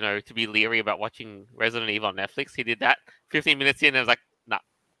to be leery about watching Resident Evil on Netflix. He did that 15 minutes in, and I was like, nah.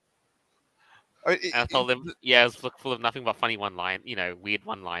 And I told him, it was full of nothing but funny weird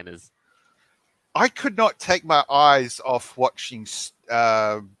one-liners. I could not take my eyes off watching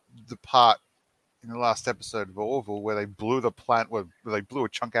the part in the last episode of Orville where they blew where they blew a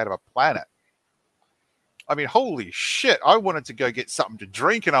chunk out of a planet. I mean, holy shit! I wanted to go get something to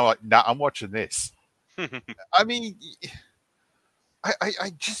drink, and I'm like, nah, I'm watching this. I mean,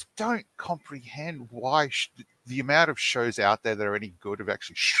 I just don't comprehend why the amount of shows out there that are any good have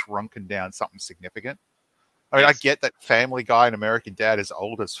actually shrunken down something significant. I mean, I It's- get that Family Guy and American Dad is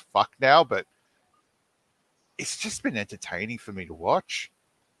old as fuck now, but it's just been entertaining for me to watch,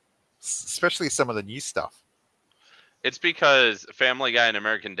 especially some of the new stuff. It's because Family Guy and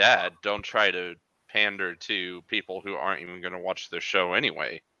American Dad don't try to pander to people who aren't even going to watch their show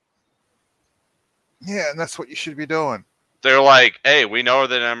anyway. Yeah, and that's what you should be doing. They're like, hey, we know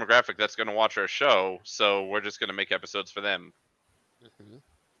the demographic that's going to watch our show, so we're just going to make episodes for them. Mm-hmm.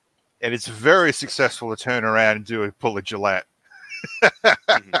 And it's very successful to turn around and pull a Gillette.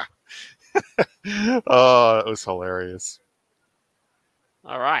 Oh, it was hilarious.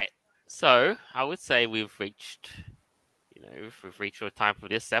 All right. So I would say we've reached our time for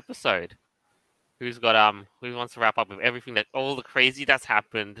this episode. Who wants to wrap up with everything all the crazy that's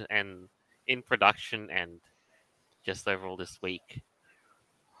happened and in production and just overall this week?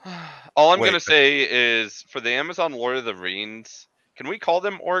 All I'm Wait. going to say is for the Amazon Lord of the Rings, can we call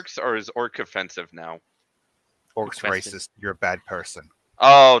them orcs or is orc offensive now? Orc's question. racist. You're a bad person.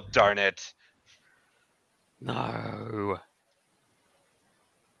 Oh, darn it. No.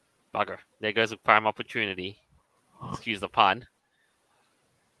 Bugger. There goes a prime opportunity. Excuse the pun.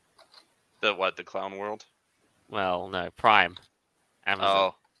 The clown world? Well, no, Prime.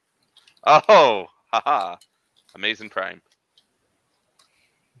 Amazon. Oh, haha. Amazing Prime.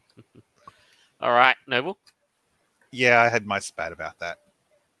 All right, Noble. Yeah, I had my spat about that.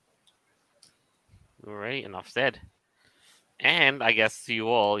 Alright, enough said. And I guess to you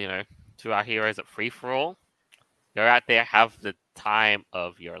all, to our heroes at Free For All, go out there, have the time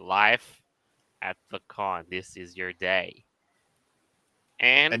of your life at the con. This is your day.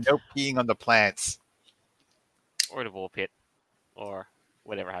 And no peeing on the plants. or the ball pit, or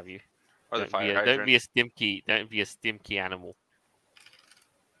whatever have you. Or the Don't fire be hydrant. don't be a stimky. Don't be a stimky animal.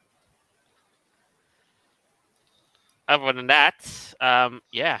 Other than that,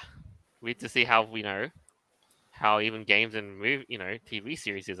 yeah, we need to see how how even games and TV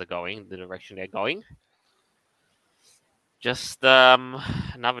series are going, the direction they're going. Just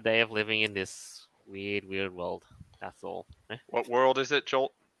another day of living in this weird world. That's all. What world is it,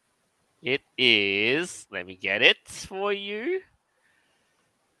 Jolt? It is. Let me get it for you.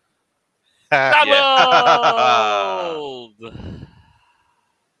 Doubled!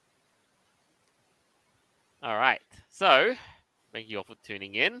 All right. So, thank you all for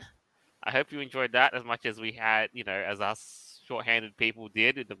tuning in. I hope you enjoyed that as much as we had, as us short-handed people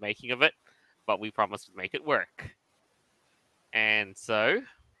did in the making of it. But we promised to make it work. And so,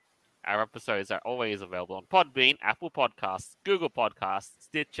 our episodes are always available on Podbean, Apple Podcasts, Google Podcasts,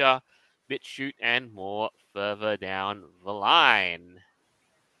 Stitcher, BitChute, and more further down the line.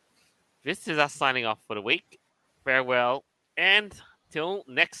 This is us signing off for the week. Farewell, and till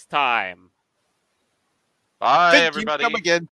next time. Bye, Thank you. everybody. Come again.